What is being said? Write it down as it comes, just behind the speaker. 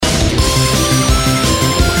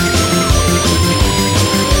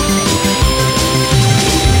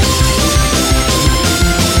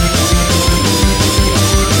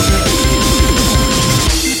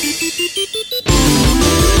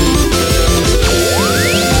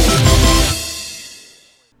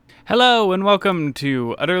Hello and welcome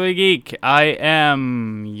to Utterly Geek. I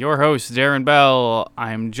am your host, Darren Bell.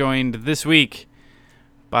 I'm joined this week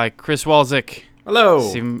by Chris Walczyk. Hello.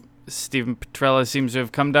 Stephen Petrella seems to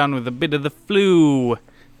have come down with a bit of the flu.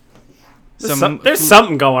 There's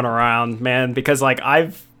something going around, man, because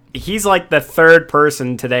he's like the third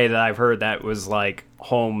person today that I've heard that was like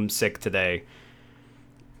homesick today.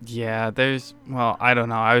 Yeah, I don't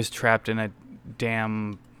know. I was trapped in a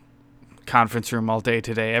damn conference room all day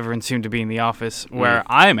today. Everyone seemed to be in the office where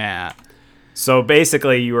I'm at. So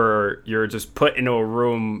basically you're just put into a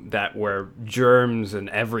room where germs and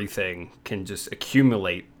everything can just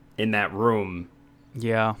accumulate in that room.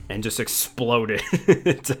 Yeah. And just explode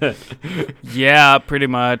it. Yeah, pretty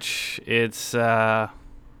much. It's yeah.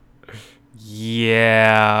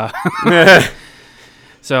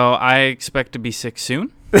 So I expect to be sick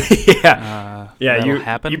soon. Yeah.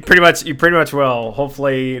 You pretty much will.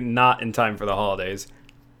 Hopefully not in time for the holidays.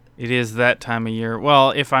 It is that time of year.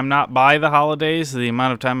 Well, if I'm not by the holidays, the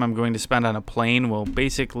amount of time I'm going to spend on a plane will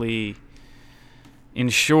basically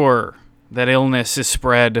ensure that illness is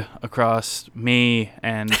spread across me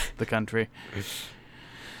and the country.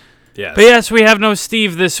 Yes. But yes, we have no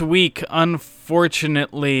Steve this week,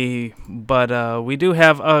 unfortunately. But we do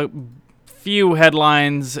have a few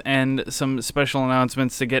headlines and some special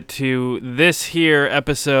announcements to get to this here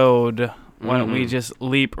episode. Why don't we just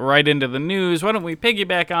leap right into the news? Why don't we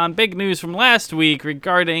piggyback on big news from last week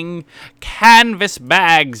regarding canvas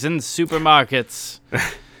bags in supermarkets?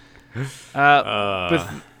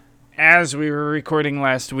 As we were recording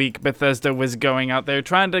last week, Bethesda was going out there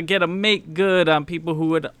trying to get a make good on people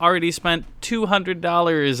who had already spent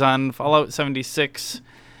 $200 on Fallout 76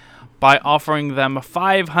 by offering them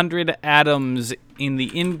 500 atoms in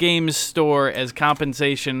the in-game store as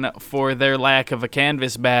compensation for their lack of a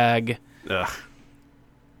canvas bag. Ugh.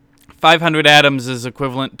 500 atoms is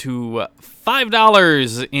equivalent to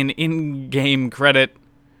 $5 in-game credit.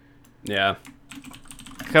 Yeah.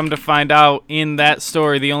 Come to find out, in that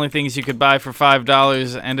store, the only things you could buy for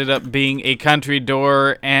 $5 ended up being a country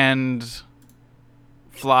door and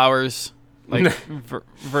flowers, like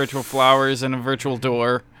virtual flowers and a virtual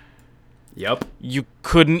door. Yep. You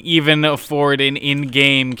couldn't even afford an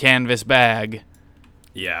in-game canvas bag.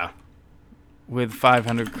 Yeah. With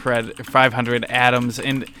 500 atoms,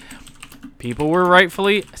 and people were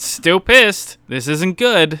rightfully still pissed. This isn't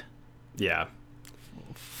good. Yeah.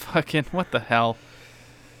 Fucking what the hell?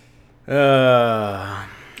 Uh.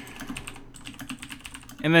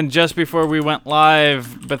 And then just before we went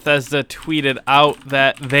live, Bethesda tweeted out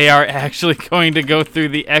that they are actually going to go through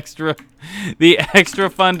the extra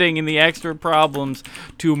funding and the extra problems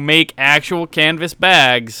to make actual canvas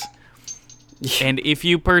bags. And if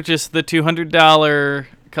you purchase the $200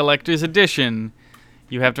 collector's edition,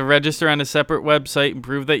 you have to register on a separate website and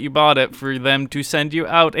prove that you bought it for them to send you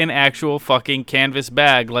out an actual fucking canvas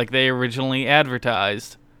bag like they originally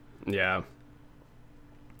advertised. Yeah.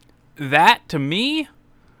 That, to me,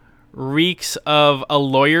 reeks of a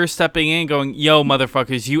lawyer stepping in going, yo,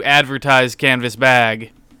 motherfuckers, you advertised canvas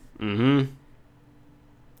bag. Mm-hmm.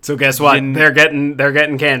 So guess what? They're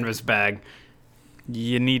getting canvas bag.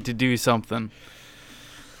 You need to do something.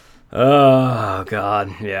 Oh,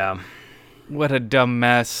 God, yeah. What a dumb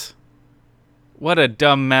mess. What a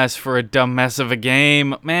dumb mess for a dumb mess of a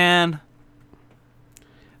game, man.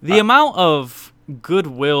 The amount of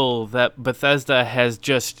goodwill that Bethesda has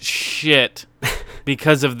just shit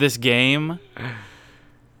because of this game,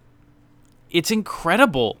 it's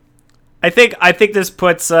incredible. I think this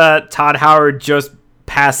puts Todd Howard just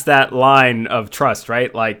past that line of trust,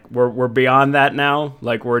 right? Like we're beyond that now.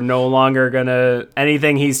 Like we're no longer gonna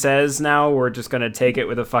anything he says now. We're just gonna take it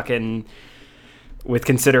with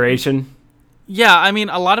consideration. Yeah, I mean,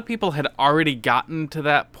 a lot of people had already gotten to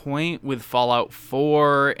that point with Fallout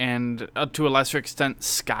 4 and to a lesser extent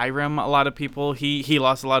Skyrim. A lot of people he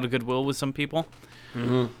lost a lot of goodwill with some people.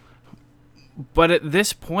 Mm-hmm. But at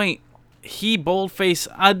this point, he boldface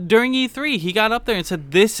during E3, he got up there and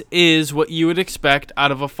said, this is what you would expect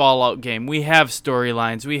out of a Fallout game. We have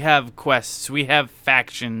storylines, we have quests, we have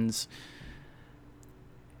factions.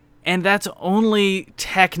 And that's only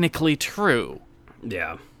technically true.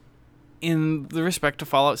 Yeah. In the respect to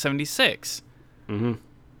Fallout 76. Mm-hmm.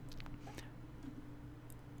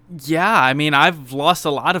 Yeah, I mean, I've lost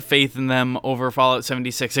a lot of faith in them over Fallout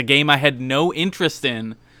 76, a game I had no interest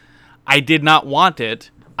in. I did not want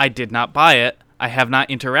it. I did not buy it. I have not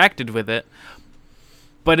interacted with it.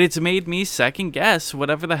 But it's made me second guess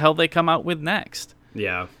whatever the hell they come out with next.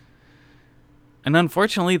 Yeah. And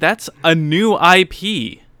unfortunately, that's a new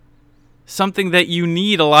IP. Something that you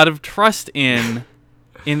need a lot of trust in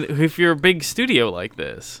if you're a big studio like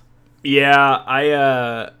this.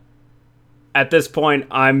 Yeah, at this point,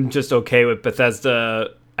 I'm just okay with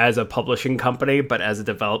Bethesda as a publishing company, but as a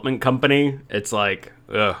development company, it's like,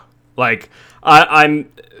 ugh. Like, I'm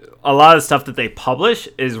a lot of stuff that they publish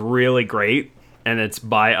is really great, and it's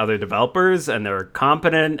by other developers, and they're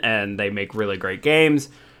competent, and they make really great games.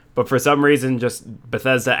 But for some reason, just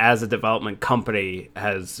Bethesda as a development company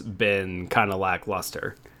has been kind of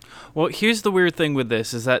lackluster. Well, here's the weird thing with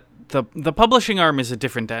this is that the publishing arm is a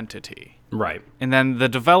different entity. Right. And then the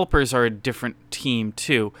developers are a different team,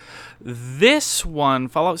 too. This one,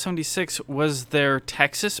 Fallout 76, was their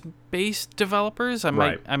Texas-based developers. I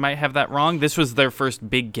might have that wrong. This was their first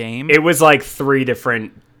big game. It was like 3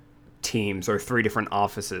 different teams or 3 different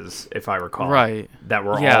offices, if I recall. Right. That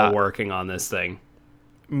were all working on this thing.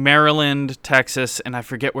 Maryland, Texas, and I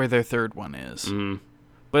forget where their third one is. Mm.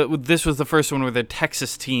 But this was the first one where the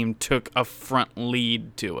Texas team took a front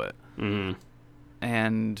lead to it. Mm.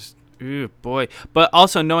 And... ooh, boy. But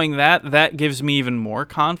also knowing that gives me even more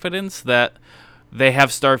confidence that they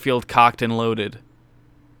have Starfield cocked and loaded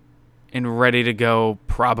and ready to go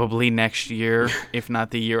probably next year, if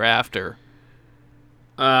not the year after.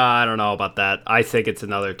 I don't know about that. I think it's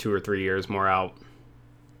another 2 or 3 years more out,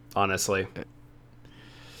 honestly.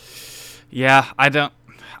 Yeah, I don't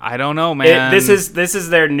know, man. This is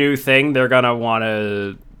their new thing. They're not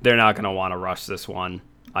gonna want to rush this one,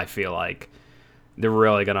 I feel like. They're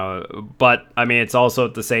really gonna, but I mean, it's also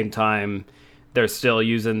at the same time they're still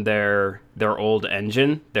using their old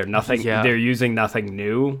engine. They're using nothing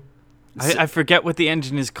new. I forget what the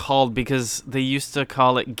engine is called because they used to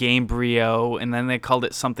call it Gamebryo, and then they called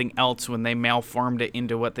it something else when they malformed it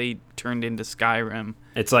into what they turned into Skyrim.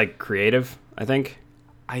 It's like Creative, I think.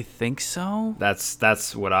 I think so.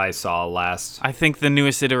 That's what I saw last. I think the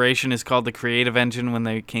newest iteration is called the Creative Engine when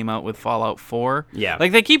they came out with Fallout 4. Yeah.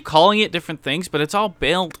 Like, they keep calling it different things, but it's all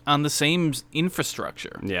built on the same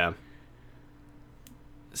infrastructure. Yeah.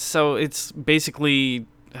 So it's basically,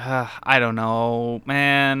 I don't know,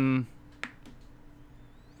 man.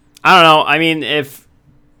 I don't know. I mean, if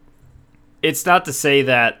it's not to say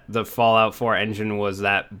that the Fallout 4 engine was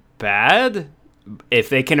that bad. If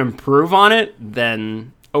they can improve on it,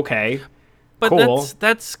 then okay. But cool.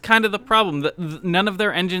 that's kind of the problem. None of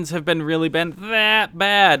their engines have really been that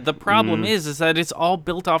bad. The problem is that it's all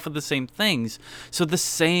built off of the same things. So the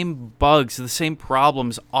same bugs, the same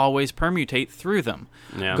problems always permutate through them.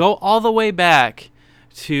 Yeah. Go all the way back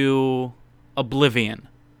to Oblivion,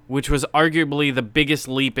 which was arguably the biggest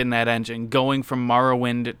leap in that engine, going from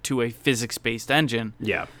Morrowind to a physics-based engine.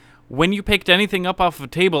 Yeah. When you picked anything up off a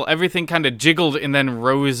table, everything kind of jiggled and then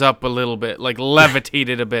rose up a little bit, like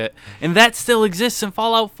levitated a bit. And that still exists in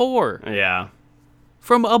Fallout 4. Yeah.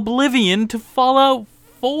 From Oblivion to Fallout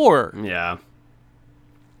 4. Yeah.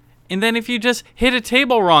 And then if you just hit a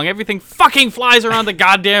table wrong, everything fucking flies around the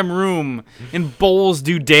goddamn room. And bowls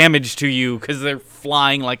do damage to you because they're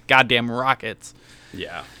flying like goddamn rockets.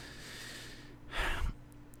 Yeah.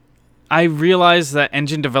 I realize that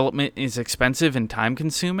engine development is expensive and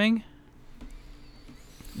time-consuming,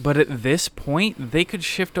 but at this point, they could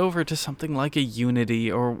shift over to something like a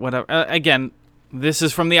Unity or whatever. Again, this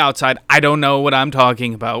is from the outside. I don't know what I'm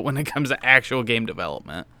talking about when it comes to actual game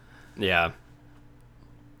development. Yeah.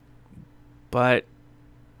 But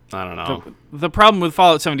I don't know. The problem with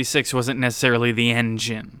Fallout 76 wasn't necessarily the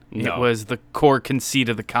engine. No. It was the core conceit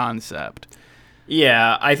of the concept.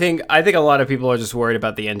 Yeah, I think a lot of people are just worried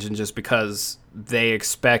about the engine just because they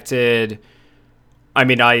expected. I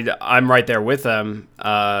mean, I'm right there with them.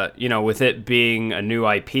 With it being a new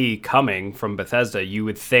IP coming from Bethesda, you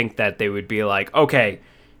would think that they would be like, okay,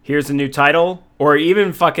 here's a new title, or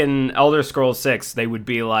even fucking Elder Scrolls 6. They would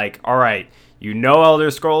be like, all right,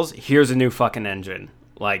 Elder Scrolls, here's a new fucking engine.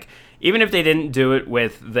 Like, even if they didn't do it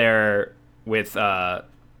with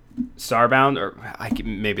Starbound, or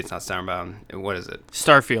maybe it's not Starbound. What is it?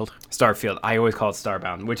 Starfield. I always call it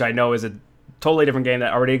Starbound, which I know is a totally different game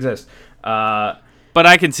that already exists. But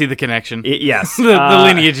I can see the connection. Yes. the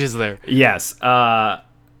lineage is there. Yes. I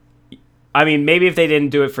mean, maybe if they didn't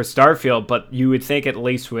do it for Starfield, but you would think at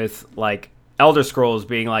least with, like, Elder Scrolls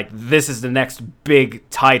being like, this is the next big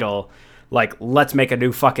title, like, let's make a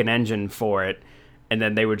new fucking engine for it. And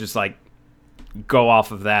then they would just, like, go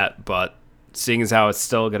off of that, but seeing as how it's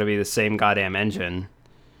still going to be the same goddamn engine,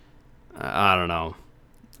 I don't know.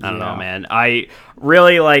 I don't know, man. I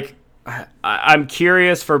really, like, I'm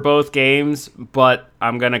curious for both games, but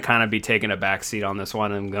I'm going to kind of be taking a backseat on this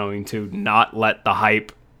one. I'm going to not let the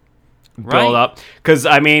hype build up. Because,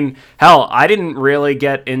 I mean, hell, I didn't really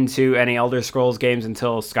get into any Elder Scrolls games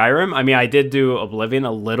until Skyrim. I mean, I did do Oblivion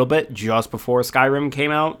a little bit just before Skyrim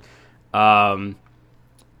came out.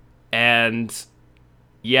 And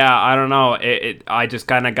yeah, I don't know. I just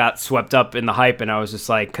kind of got swept up in the hype, and I was just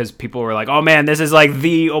like, because people were like, "Oh man, this is like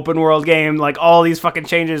the open world game. Like all these fucking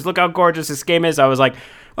changes. Look how gorgeous this game is." I was like,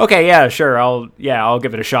 "Okay, yeah, sure. I'll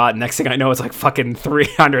give it a shot." And next thing I know, it's like fucking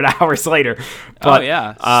 300 hours later. But,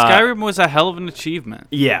 Skyrim was a hell of an achievement.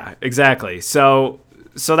 Yeah, exactly. So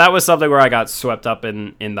that was something where I got swept up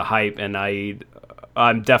in the hype, and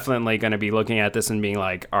I'm definitely going to be looking at this and being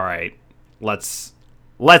like, all right, let's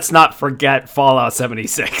not forget Fallout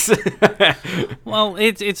 76. Well,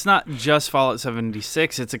 it's not just Fallout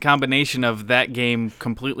 76. It's a combination of that game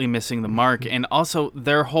completely missing the mark and also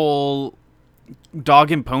their whole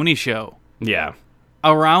dog and pony show. Yeah.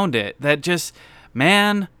 Around it. That just,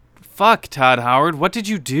 man, fuck, Todd Howard. What did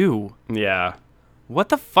you do? Yeah. What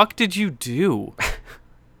the fuck did you do?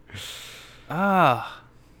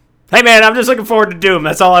 Hey man, I'm just looking forward to Doom.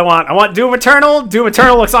 That's all I want. I want Doom Eternal. Doom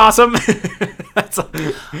Eternal looks awesome. That's all.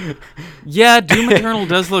 Yeah, Doom Eternal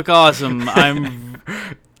does look awesome.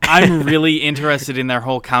 I'm really interested in their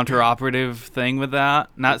whole counter-operative thing with that.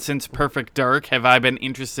 Not since Perfect Dark have I been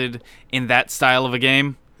interested in that style of a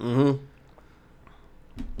game. Mm-hmm.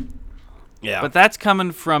 Yeah. But that's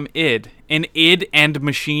coming from id. And id and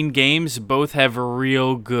Machine Games both have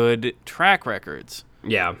real good track records.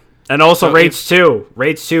 Yeah. And also so Rage 2.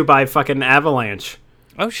 Rage 2 by fucking Avalanche.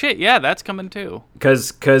 Oh shit, yeah, that's coming too.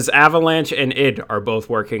 Because Avalanche and id are both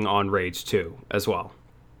working on Rage 2 as well.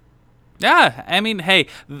 Yeah, I mean, hey,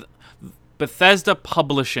 Bethesda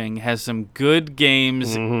Publishing has some good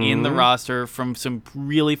games in the roster from some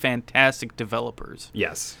really fantastic developers.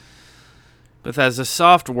 Yes. Bethesda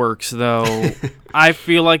Softworks, though, I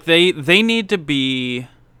feel like they need to be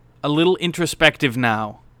a little introspective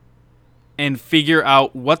now and figure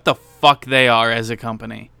out what the fuck they are as a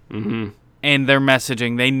company. Mm-hmm. And their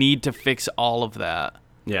messaging. They need to fix all of that.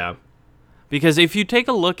 Yeah. Because if you take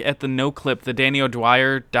a look at the No Clip, the Danny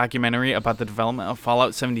O'Dwyer documentary about the development of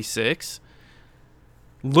Fallout 76,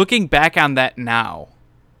 looking back on that now,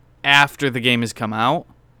 after the game has come out,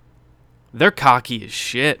 they're cocky as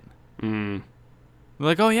shit. Mm. They're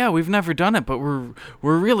like, oh yeah, we've never done it, but we're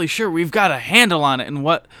really sure we've got a handle on it and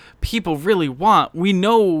what people really want. We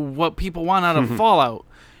know what people want out of Fallout.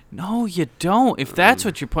 No, you don't, if that's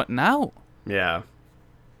what you're putting out. Yeah.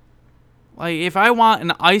 Like, if I want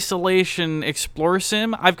an isolation explore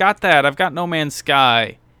sim, I've got that. I've got No Man's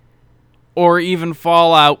Sky. Or even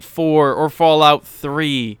Fallout 4 or Fallout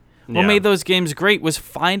 3. What made those games great was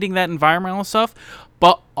finding that environmental stuff,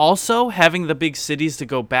 but also having the big cities to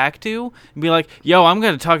go back to and be like, yo, I'm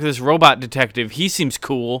going to talk to this robot detective. He seems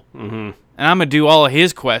cool. Mm-hmm. And I'm going to do all of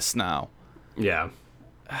his quests now. Yeah.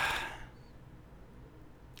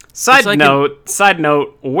 Side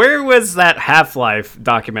note, where was that Half-Life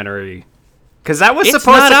documentary? Because that was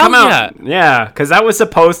supposed to come out. Yet. Yeah, because that was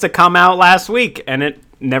supposed to come out last week, and it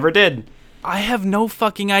never did. I have no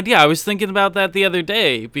fucking idea. I was thinking about that the other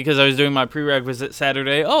day because I was doing my prerequisite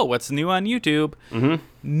Saturday. Oh, what's new on YouTube? Mm-hmm.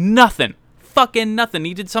 Nothing. Fucking nothing.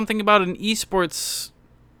 He did something about an esports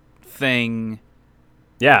thing.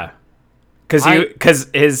 Yeah. Because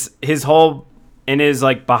his whole... In his,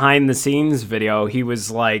 like, behind-the-scenes video, he was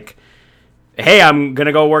like, hey, I'm going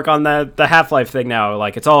to go work on the Half-Life thing now.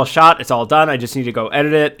 Like, it's all shot. It's all done. I just need to go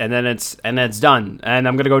edit it, and then it's done. And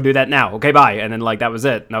I'm going to go do that now. Okay, bye. And then, like, that was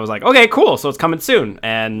it. And I was like, okay, cool. So it's coming soon.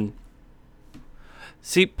 And...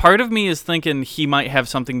 See, part of me is thinking he might have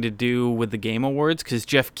something to do with the Game Awards, because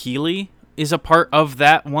Jeff Keighley is a part of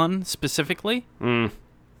that one specifically. Mm.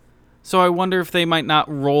 So I wonder if they might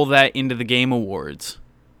not roll that into the Game Awards.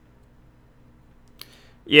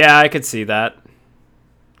 Yeah, I could see that.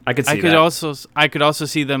 I could also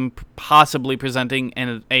see them possibly presenting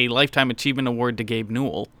a Lifetime Achievement Award to Gabe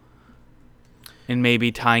Newell. And maybe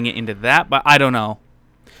tying it into that, but I don't know.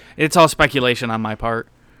 It's all speculation on my part.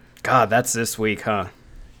 God, that's this week, huh?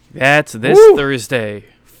 That's this Thursday,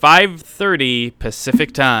 5:30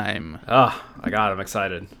 Pacific Time. Oh, my God, I'm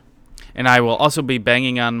excited. And I will also be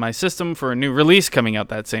banging on my system for a new release coming out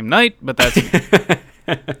that same night, but that's...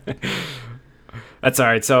 That's all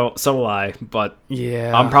right. So will I, but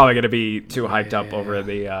yeah, I'm probably going to be too hyped up over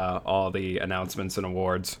the all the announcements and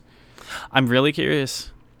awards. I'm really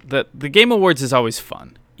curious. The Game Awards is always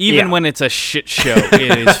fun. Even when it's a shit show,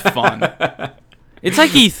 it is fun. It's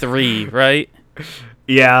like E3, right?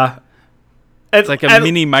 Yeah. It's like a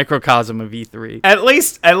mini microcosm of E3. At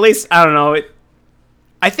least I don't know.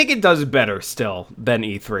 I think it does better still than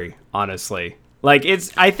E3, honestly. Like,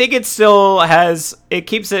 I think it still has... It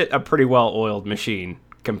keeps it a pretty well-oiled machine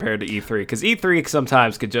compared to E3. Because E3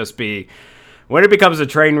 sometimes could just be... When it becomes a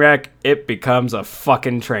train wreck, it becomes a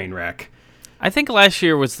fucking train wreck. I think last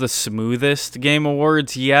year was the smoothest Game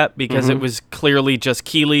Awards yet because it was clearly just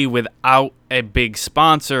Keighley without a big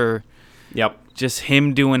sponsor. Yep. Just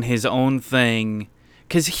him doing his own thing.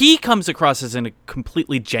 Because he comes across as a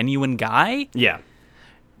completely genuine guy. Yeah.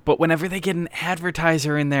 But whenever they get an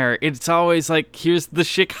advertiser in there, it's always like, here's the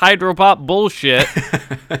Schick Hydropop bullshit.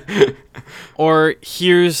 Or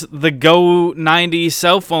here's the Go 90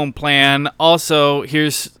 cell phone plan. Also,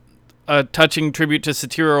 here's a touching tribute to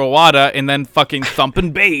Satoru Iwata, and then fucking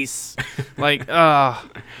thumping bass. Like,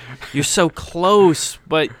 you're so close,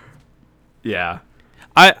 but Yeah.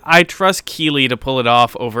 I trust Keighley to pull it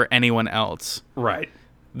off over anyone else. Right.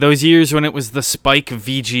 Those years when it was the Spike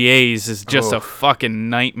VGAs is just a fucking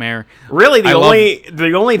nightmare. Really, the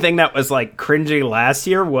only thing that was like cringy last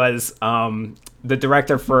year was the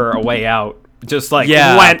director for A Way Out just like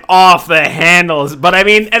went off the handles. But I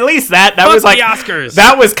mean, at least that was like the Oscars.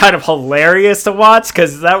 That was kind of hilarious to watch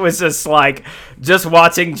because that was just like just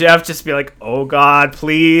watching Jeff just be like, "Oh God,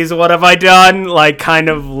 please, what have I done?" Like kind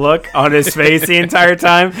of look on his face the entire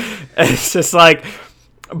time. It's just like.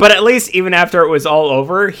 But at least even after it was all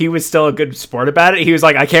over, he was still a good sport about it. He was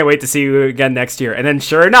like, I can't wait to see you again next year. And then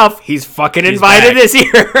sure enough, he's fucking invited this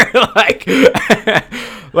year. like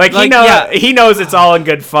he knows it's all in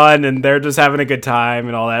good fun and they're just having a good time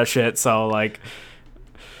and all that shit. So like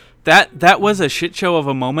that was a shit show of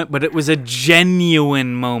a moment, but it was a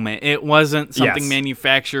genuine moment. It wasn't something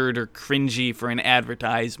manufactured or cringy for an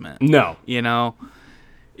advertisement. No. You know?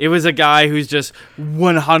 It was a guy who's just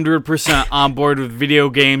 100% on board with video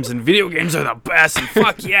games, and video games are the best, and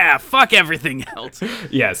fuck everything else.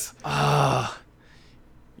 Yes.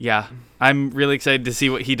 Yeah, I'm really excited to see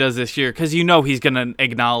what he does this year, because you know he's going to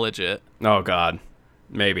acknowledge it. Oh, God.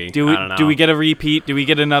 Maybe. I don't know. Do we get a repeat? Do we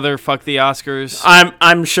get another fuck the Oscars?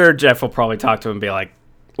 I'm sure Jeff will probably talk to him and be like,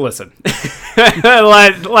 listen,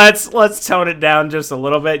 let's tone it down just a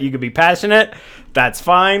little bit. You could be passionate. That's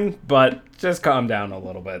fine, but just calm down a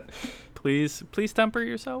little bit. Please temper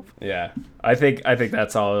yourself. Yeah, I think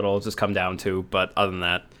that's all it'll just come down to. But other than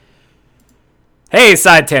that, hey,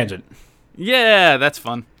 side tangent. Yeah, that's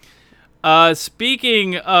fun.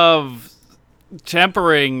 Speaking of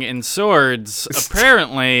tempering and swords,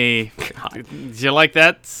 apparently, do you like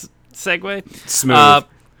that segue? Smooth.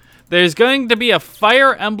 There's going to be a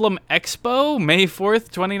Fire Emblem Expo May 4th,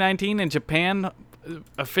 2019 in Japan,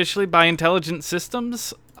 officially by Intelligent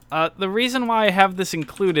Systems. The reason why I have this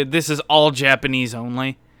included, this is all Japanese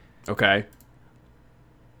only. Okay.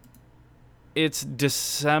 It's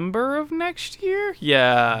December of next year?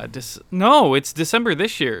 Yeah. No, it's December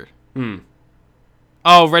this year.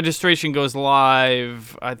 Oh, registration goes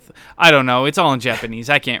live. I don't know. It's all in Japanese.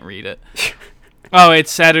 I can't read it. Oh,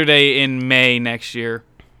 it's Saturday in May next year.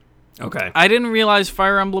 Okay. I didn't realize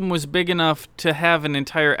Fire Emblem was big enough to have an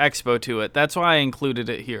entire expo to it. That's why I included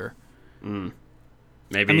it here.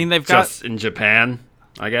 Maybe I mean, they've just got in Japan,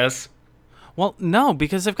 I guess. Well, no,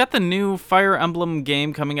 because they've got the new Fire Emblem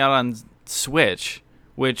game coming out on Switch,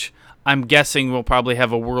 which I'm guessing we'll probably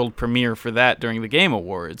have a world premiere for that during the Game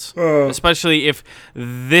Awards, especially if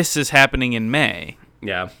this is happening in May.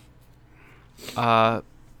 Yeah.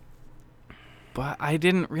 But I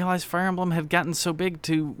didn't realize Fire Emblem had gotten so big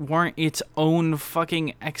to warrant its own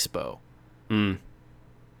fucking expo.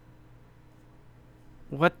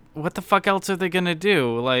 What the fuck else are they gonna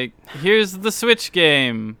do? Like, here's the Switch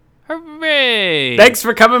game. Hooray! Thanks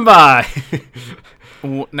for coming by.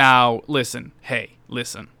 Now, listen. Hey,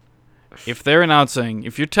 listen. If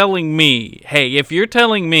you're telling me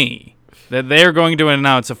that they're going to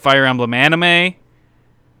announce a Fire Emblem anime,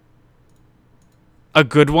 a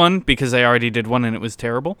good one, because they already did one and it was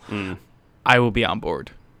terrible, I will be on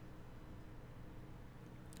board.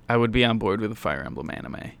 I would be on board with a Fire Emblem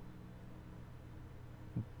anime.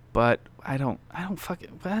 But I don't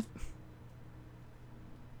fucking what?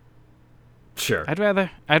 Sure. I'd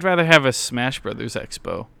rather have a Smash Brothers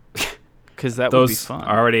Expo, because that would be fun. Those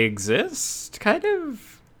already exist, kind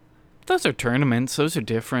of. Those are tournaments. Those are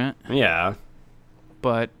different. Yeah.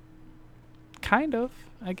 But kind of,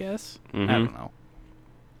 I guess. I don't know.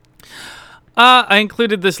 I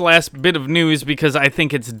included this last bit of news because I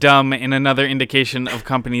think it's dumb and another indication of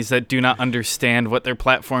companies that do not understand what their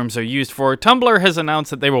platforms are used for. Tumblr has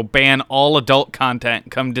announced that they will ban all adult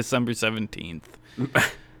content come December 17th.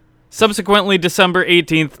 Subsequently, December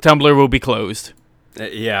 18th, Tumblr will be closed.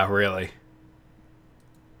 Yeah, really.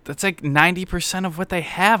 That's like 90% of what they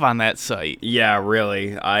have on that site. Yeah,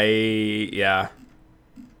 really.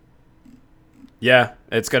 Yeah,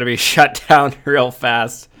 it's going to be shut down real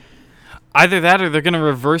fast. Either that or they're going to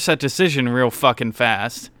reverse that decision real fucking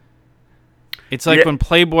fast. It's like when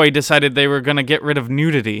Playboy decided they were going to get rid of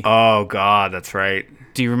nudity. Oh, God, that's right.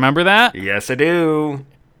 Do you remember that? Yes, I do.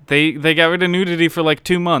 They got rid of nudity for like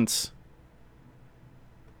 2 months.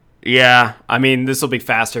 Yeah, I mean, this will be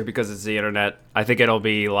faster because it's the internet. I think it'll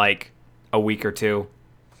be like a week or two.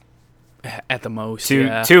 At the most,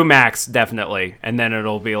 Two max, definitely. And then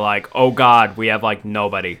it'll be like, oh, God, we have like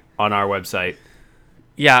nobody on our website.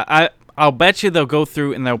 Yeah, I'll bet you they'll go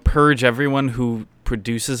through and they'll purge everyone who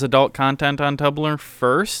produces adult content on Tumblr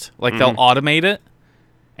first. Like, they'll automate it.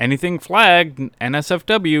 Anything flagged,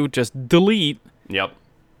 NSFW, just delete. Yep.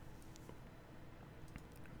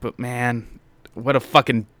 But, man, what a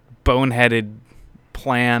fucking boneheaded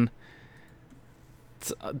plan.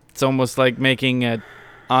 It's almost like making a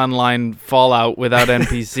online Fallout without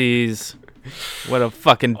NPCs. What a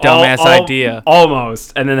fucking dumbass idea.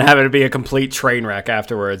 Almost. And then have it be a complete train wreck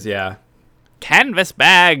afterwards, yeah. Canvas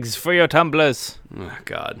bags for your tumblers. Oh,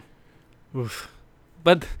 God. Oof.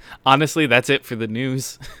 But honestly, that's it for the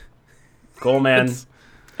news. Cool, man.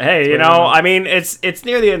 Hey, you know, I mean, it's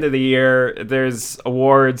near the end of the year. There's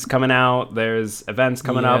awards coming out. There's events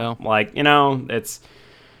coming up. Like, you know, it's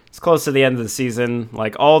close to the end of the season.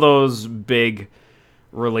 Like, all those big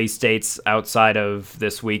release dates outside of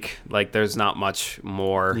this week, like, there's not much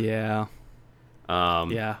more. Yeah.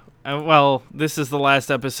 Yeah. Well, this is the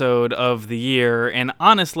last episode of the year, and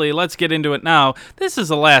honestly, let's get into it now. This is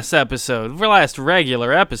the last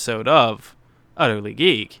regular episode of Utterly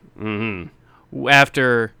Geek. Mm-hmm.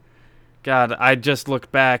 After, God, I just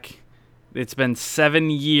looked back. It's been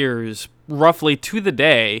 7 years, roughly to the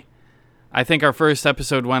day. I think our first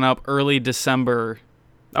episode went up early December.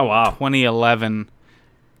 Oh, wow. 2011.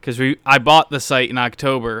 Because I bought the site in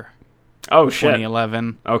October. Oh, shit.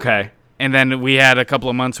 2011. Okay. And then we had a couple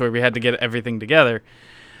of months where we had to get everything together.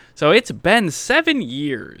 So it's been 7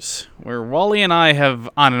 years where Wally and I have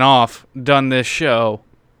on and off done this show.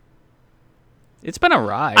 It's been a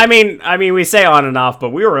ride. I mean, we say on and off, but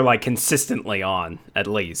we were like consistently on, at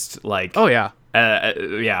least. Like, oh yeah,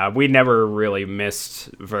 yeah. We never really missed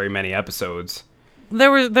very many episodes.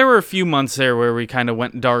 There were a few months there where we kind of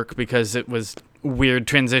went dark because it was weird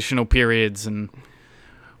transitional periods and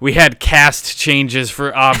we had cast changes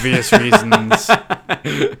for obvious reasons.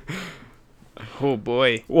 Oh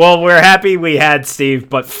boy. Well, we're happy we had Steve,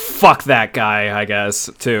 but fuck that guy, I guess,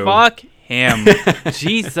 too. Fuck him.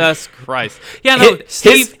 Jesus Christ. Yeah, no,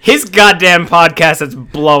 Steve, his goddamn podcast is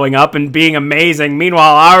blowing up and being amazing.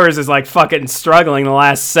 Meanwhile, ours is like fucking struggling the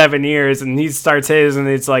last 7 years, and he starts his and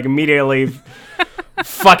it's like immediately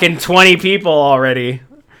fucking 20 people already.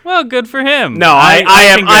 Well, good for him. No, I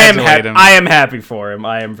am happy for him.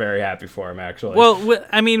 I am very happy for him, actually. Well,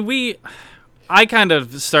 I mean, I kind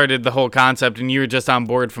of started the whole concept, and you were just on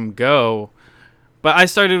board from go. But I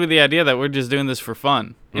started with the idea that we're just doing this for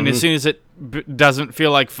fun. And as soon as it doesn't feel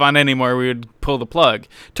like fun anymore, we would pull the plug.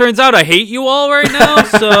 Turns out I hate you all right now,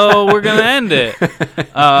 so we're going to end it.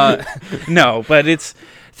 No, but it's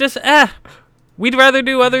just, we'd rather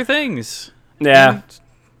do other things. Yeah.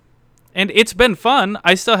 And it's been fun.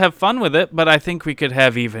 I still have fun with it, but I think we could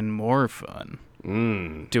have even more fun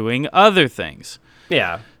doing other things.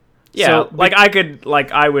 Yeah. Yeah, so,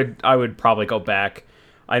 I would probably go back.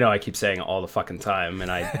 I know I keep saying it all the fucking time, and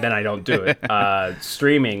then I don't do it.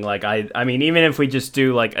 Streaming, like, I mean, even if we just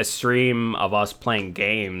do, like, a stream of us playing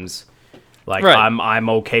games, like, right. I'm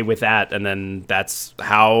okay with that, and then that's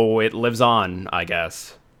how it lives on, I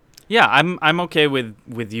guess. Yeah, I'm okay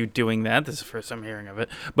with you doing that. This is the first time hearing of it.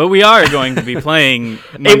 But we are going to be playing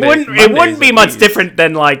Mondays, it wouldn't be much different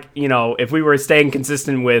than, like, you know, if we were staying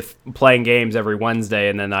consistent with playing games every Wednesday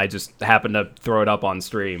and then I just happened to throw it up on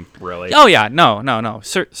stream, really. Oh, yeah. No.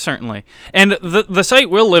 Certainly. And the site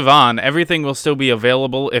will live on. Everything will still be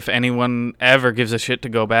available if anyone ever gives a shit to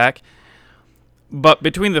go back. But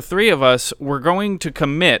between the three of us, we're going to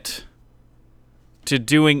commit to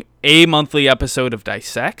doing a monthly episode of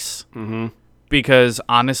Dissects, because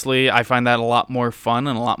honestly, I find that a lot more fun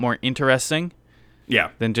and a lot more interesting.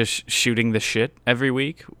 Yeah, than just shooting the shit every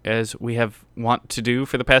week, as we have want to do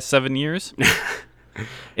for the past 7 years.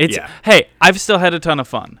 Hey, I've still had a ton of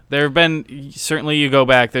fun. There have been, certainly you go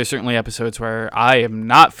back, there's certainly episodes where I am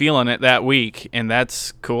not feeling it that week, and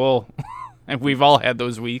that's cool. And we've all had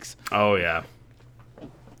those weeks. Oh yeah.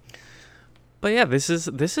 But yeah, this is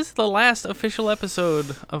the last official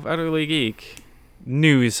episode of Utterly Geek,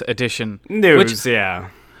 news edition. Yeah.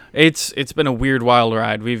 It's been a weird, wild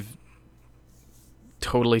ride. We've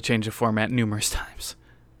totally changed the format numerous times.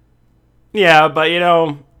 Yeah, but you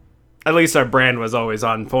know, at least our brand was always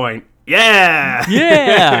on point. Yeah.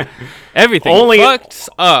 Yeah. Everything fucked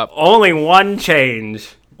up. Only one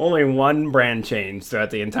change. Only one brand change throughout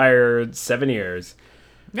the entire 7 years.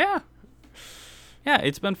 Yeah. Yeah,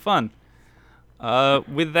 it's been fun.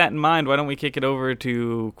 With that in mind, why don't we kick it over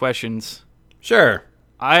to questions? Sure.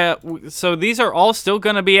 So these are all still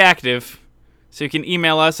going to be active. So you can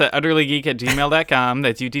email us at utterlygeek@gmail.com.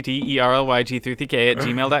 That's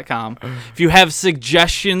utterlyg3tk@gmail.com. If you have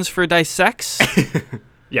suggestions for dissects,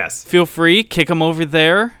 Yes. feel free, kick them over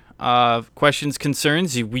there. Questions,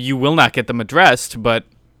 concerns, you will not get them addressed, but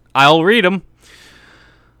I'll read them.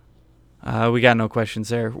 We got no questions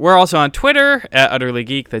there. We're also on Twitter at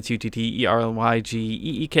utterlygeek. That's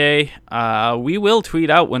utterlygeek. We will tweet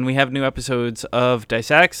out when we have new episodes of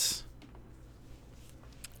Dissects.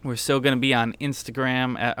 We're still going to be on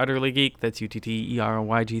Instagram at utterlygeek. That's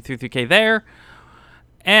utterlyg3k there.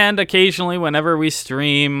 And occasionally, whenever we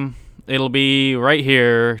stream, it'll be right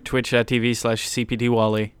here,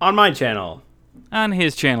 twitch.tv/cpdwally. On my channel. On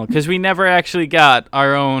his channel, because we never actually got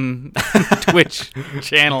our own Twitch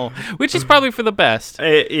channel, which is probably for the best.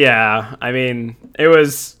 Yeah, I mean, it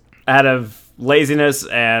was out of laziness,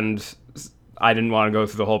 and I didn't want to go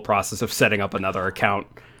through the whole process of setting up another account.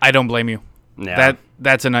 I don't blame you. Yeah.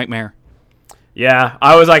 That's a nightmare. Yeah,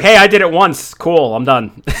 I was like, hey, I did it once. Cool, I'm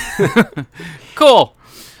done. Cool.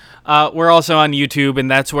 We're also on YouTube,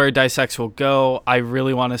 and that's where Dissects will go. I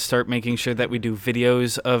really want to start making sure that we do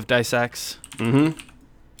videos of Dissects. Mm-hmm.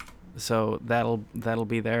 So that'll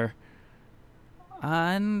be there.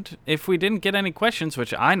 And if we didn't get any questions,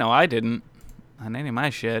 which I know I didn't, on any of my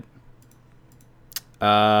shit.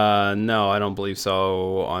 No, I don't believe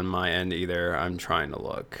so on my end either. I'm trying to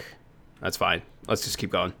look. That's fine. Let's just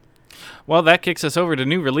keep going. Well, that kicks us over to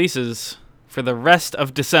new releases for the rest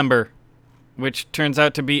of December, which turns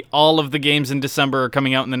out to be all of the games in December are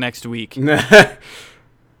coming out in the next week.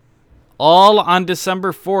 All on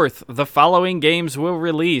December 4th, the following games will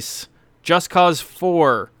release. Just Cause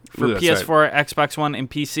 4 for PS4, right. Xbox One, and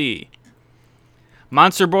PC.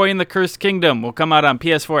 Monster Boy and the Cursed Kingdom will come out on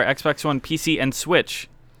PS4, Xbox One, PC, and Switch.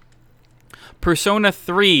 Persona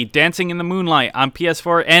 3, Dancing in the Moonlight on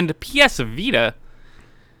PS4 and PS Vita.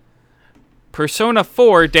 Persona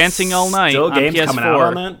 4, Dancing All Night Still on games PS4. coming out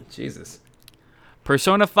on that? Jesus.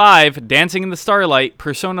 Persona 5, Dancing in the Starlight,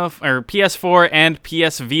 PS4 and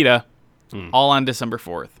PS Vita, all on December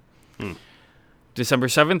 4th. December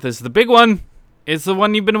 7th is the big one. It's the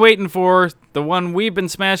one you've been waiting for, the one we've been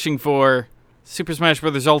smashing for, Super Smash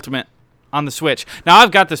Bros. Ultimate on the Switch. Now,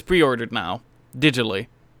 I've got this pre-ordered now, digitally.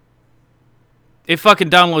 It fucking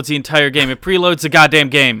downloads the entire game. It preloads the goddamn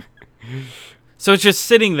game. So it's just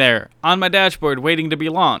sitting there on my dashboard waiting to be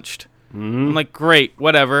launched. I'm like, great,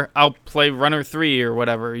 whatever. I'll play Runner 3 or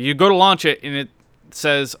whatever. You go to launch it, and it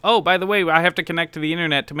says, oh, by the way, I have to connect to the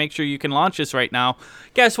internet to make sure you can launch this right now.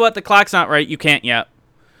 Guess what? The clock's not right. You can't yet.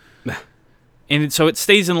 And so it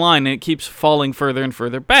stays in line, and it keeps falling further and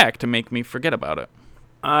further back to make me forget about it.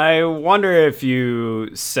 I wonder if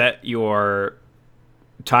you set your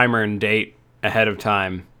timer and date ahead of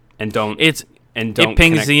time and don't It pings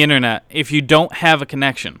connect. the internet. If you don't have a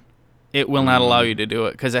connection, it will not allow you to do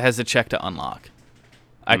it because it has a check to unlock.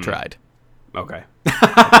 I tried. Okay.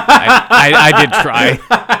 I did try.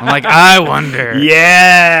 I'm like, I wonder.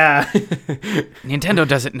 Yeah. Nintendo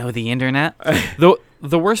doesn't know the internet.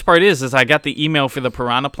 The worst part is I got the email for the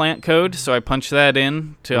Piranha Plant code, so I punched that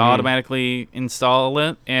in to automatically install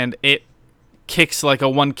it, and it kicks like a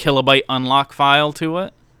 1 kilobyte unlock file to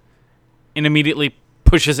it, and immediately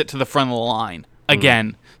pushes it to the front of the line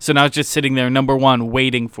again. So now it's just sitting there, number one,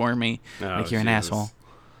 waiting for me. Like you're an asshole.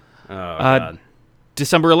 Oh, God.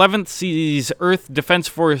 December 11th sees Earth Defense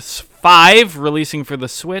Force 5 releasing for the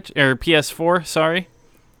Switch, or PS4, sorry.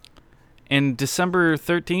 And December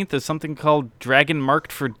 13th is something called Dragon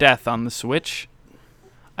Marked for Death on the Switch.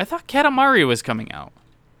 I thought Katamari was coming out.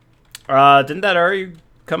 Didn't that already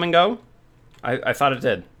come and go? I thought it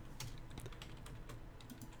did.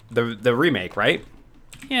 The remake, right?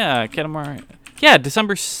 Yeah, Katamari. Yeah,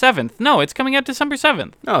 December 7th. No, it's coming out December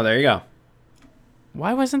 7th. Oh, there you go.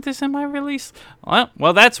 Why wasn't this in my release?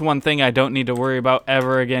 Well, that's one thing I don't need to worry about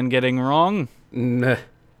ever again getting wrong. Nah.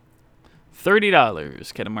 $30,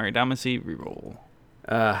 Katamari Damacy reroll.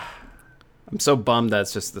 I'm so bummed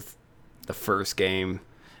that's just the first game.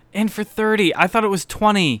 And for 30, I thought it was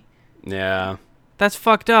 20. Yeah. That's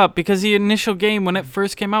fucked up because the initial game when it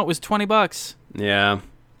first came out was $20. Yeah.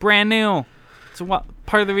 Brand new. It's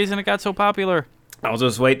part of the reason it got so popular. I'll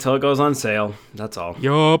just wait till it goes on sale. That's all.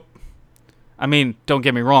 Yup. I mean, don't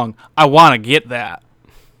get me wrong. I want to get that.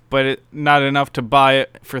 But not enough to buy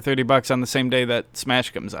it for $30 on the same day that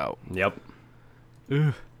Smash comes out. Yep.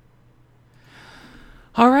 Ugh.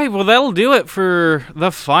 All right, well, that'll do it for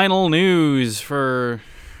the final news for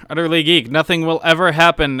Utterly Geek. Nothing will ever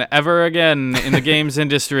happen ever again in the games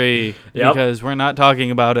industry Yep. because we're not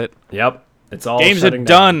talking about it. Yep. It's all Games are shutting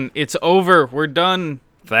down. done. It's over. We're done.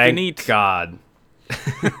 Thank Finite. God.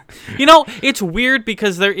 You know, it's weird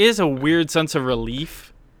because there is a weird sense of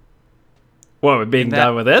relief What, we're being that-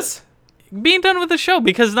 done with this? being done with the show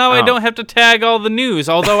because now I Oh. don't have to tag all the news,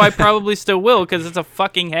 although I probably still will because it's a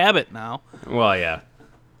fucking habit now. Well, yeah.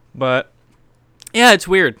 But yeah, it's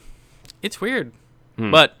weird. It's weird.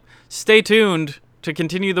 But stay tuned to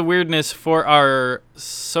continue the weirdness for our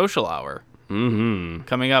social hour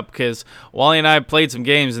coming up because Wally and I played some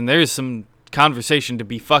games and there's some conversation to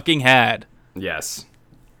be fucking had. Yes.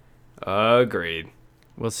 Agreed.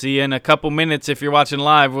 We'll see you in a couple minutes if you're watching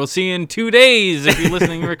live. We'll see you in 2 days if you're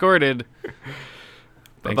listening recorded.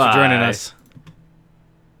 Thanks for joining Bye-bye. us.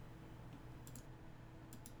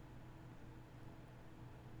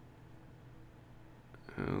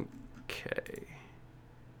 Okay.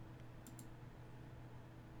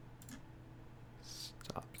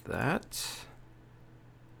 Stop that.